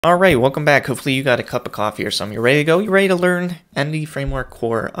Alright, welcome back. Hopefully you got a cup of coffee or something. You're ready to go? You're ready to learn Entity Framework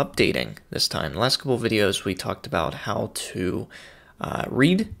Core updating this time. In the last couple of videos, we talked about how to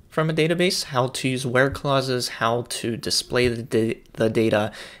read from a database, how to use where clauses, how to display the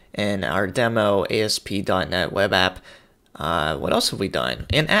data in our demo ASP.NET web app. What else have we done?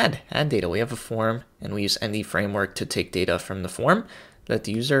 And add data. We have a form, and we use Entity Framework to take data from the form that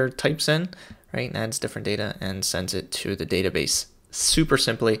the user types in, right, and adds different data and sends it to the database. Super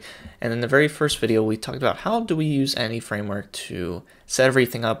simply. And in the very first video, we talked about how do we use Entity Framework to set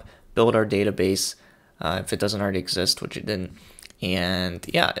everything up, build our database if it doesn't already exist, which it didn't. And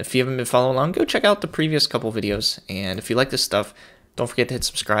yeah, if you haven't been following along, go check out the previous couple videos. And if you like this stuff, don't forget to hit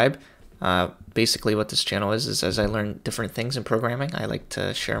subscribe. Basically what this channel is as I learn different things in programming, I like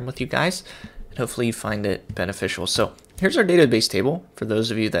to share them with you guys, and hopefully you find it beneficial. So here's our database table for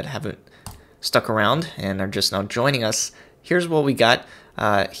those of you that haven't stuck around and are just now joining us. Here's what we got.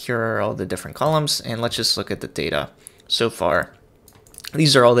 Here are all the different columns, and let's just look at the data so far.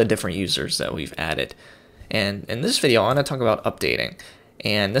 These are all the different users that we've added. And in this video, I want to talk about updating.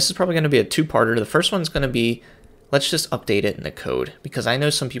 And this is probably going to be a two-parter. The first one's going to be, let's just update it in the code, because I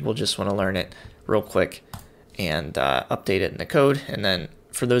know some people just want to learn it real quick and update it in the code. And then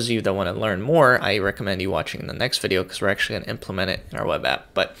for those of you that want to learn more, I recommend you watching the next video, because we're actually going to implement it in our web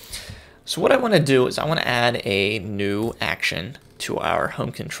app. So what I want to do is I want to add a new action to our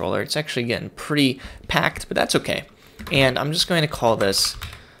home controller. It's actually getting pretty packed, but that's okay. And I'm just going to call this,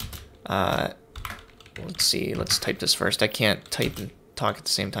 let's see, let's type this first. I can't type and talk at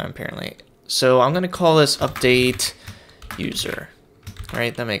the same time apparently. So I'm going to call this update user,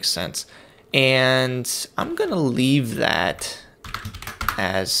 right? That makes sense. And I'm going to leave that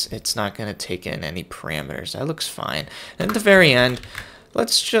as it's not going to take in any parameters. That looks fine. And at the very end,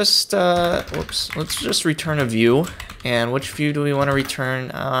 let's just let's just return a view. And which view do we want to return?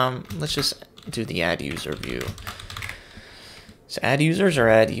 Let's just do the add user view. So add users or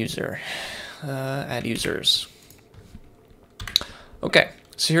add user? Add users. Okay,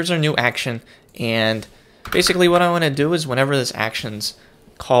 so here's our new action, and basically what I want to do is whenever this action's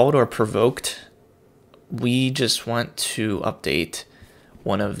called or provoked, we just want to update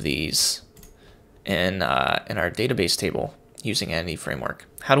one of these in our database table using Entity Framework.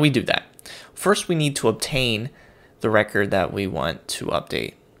 How do we do that? First, we need to obtain the record that we want to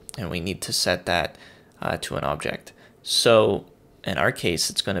update, and we need to set that to an object. So in our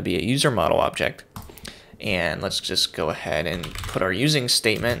case, it's going to be a user model object. And let's just go ahead and put our using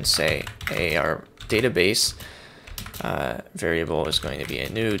statement and say, hey, our database variable is going to be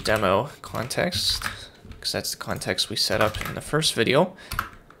a new demo context, because that's the context we set up in the first video.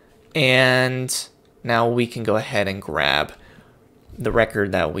 And now we can go ahead and grab the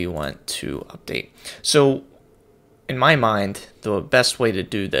record that we want to update. So in my mind, the best way to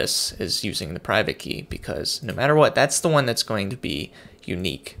do this is using the private key, because no matter what, that's the one that's going to be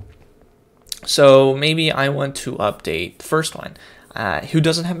unique. So maybe I want to update the first one, who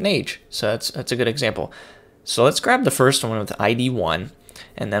doesn't have an age. So that's a good example. So let's grab the first one with ID 1,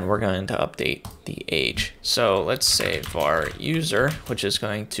 and then we're going to update the age. So let's say var user, which is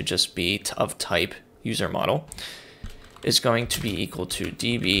going to just be of type user model, is going to be equal to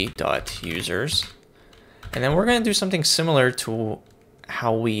db.users. And then we're going to do something similar to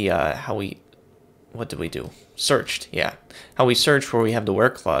how we what did we do? Searched, yeah. How we search, where we have the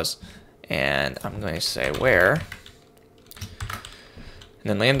where clause. And I'm going to say where, and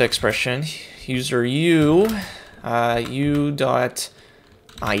then lambda expression, user u dot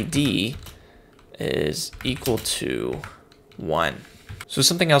id is equal to 1. So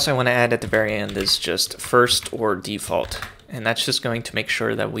something else I want to add at the very end is just first or default, and that's just going to make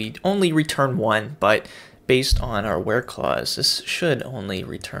sure that we only return 1, but based on our where clause, this should only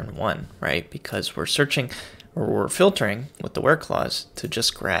return 1, right? Because we're searching, or we're filtering with the where clause to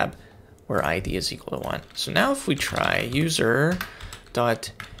just grab where ID is equal to 1. So now if we try user.age,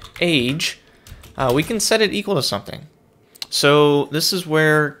 we can set it equal to something. So this is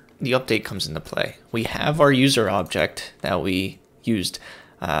where the update comes into play. We have our user object that we used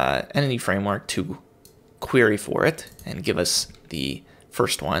Entity Framework to query for it and give us the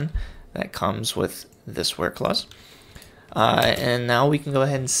first one that comes with this where clause. And now we can go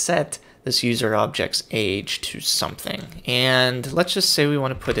ahead and set this user object's age to something. And let's just say we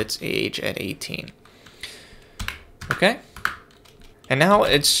want to put its age at 18. Okay? And now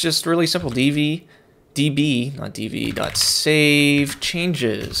it's just really simple. db, not dv, dot save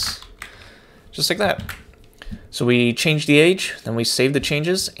changes. Just like that. So we change the age, then we save the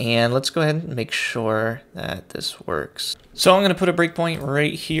changes, and let's go ahead and make sure that this works. So I'm going to put a breakpoint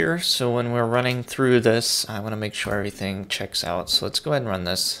right here, so when we're running through this, I want to make sure everything checks out. So let's go ahead and run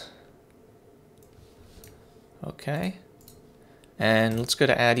this. Okay. And let's go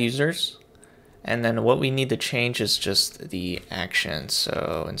to add users. And then what we need to change is just the action.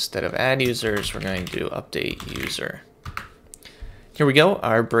 So instead of add users, we're going to do update user. Here we go,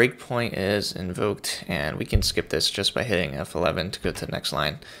 our breakpoint is invoked, and we can skip this just by hitting F11 to go to the next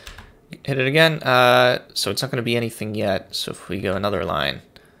line. Hit it again, so it's not going to be anything yet, so if we go another line,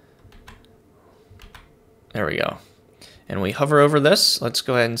 there we go. And we hover over this, let's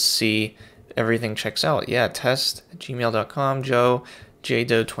go ahead and see if everything checks out. Yeah, test@gmail.com, Joe,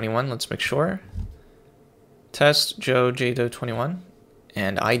 JDo21, let's make sure. Test, Joe, JDo21,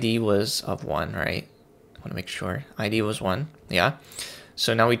 and ID was of 1, right? I want to make sure ID was 1. Yeah.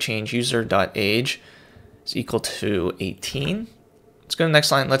 So now we change user.age is equal to 18. Let's go to the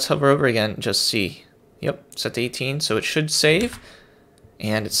next line. Let's hover over again. Just see. Yep. Set to 18. So it should save.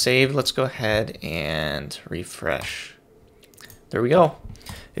 And it's saved. Let's go ahead and refresh. There we go.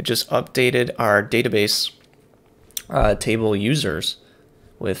 It just updated our database table users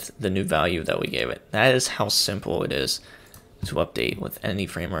with the new value that we gave it. That is how simple it is to update with any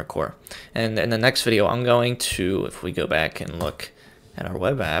framework core. And in the next video, I'm going to, if we go back and look at our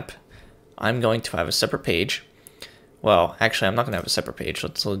web app, I'm going to have a separate page. Well, actually, I'm not going to have a separate page.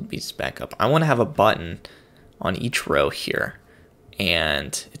 Let's be back up. I want to have a button on each row here,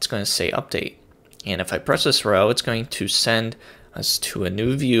 and it's going to say update. And if I press this row, it's going to send us to a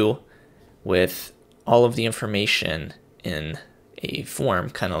new view with all of the information in a form,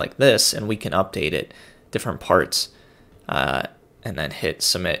 kind of like this, and we can update it, different parts. And then hit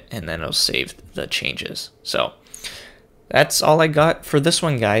submit, and then it'll save the changes. So that's all I got for this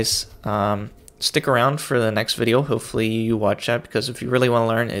one, guys. Stick around for the next video. Hopefully you watch that, because if you really want to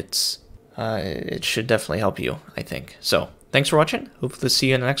learn, it should definitely help you, I think. So thanks for watching. Hopefully see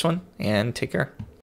you in the next one, and take care.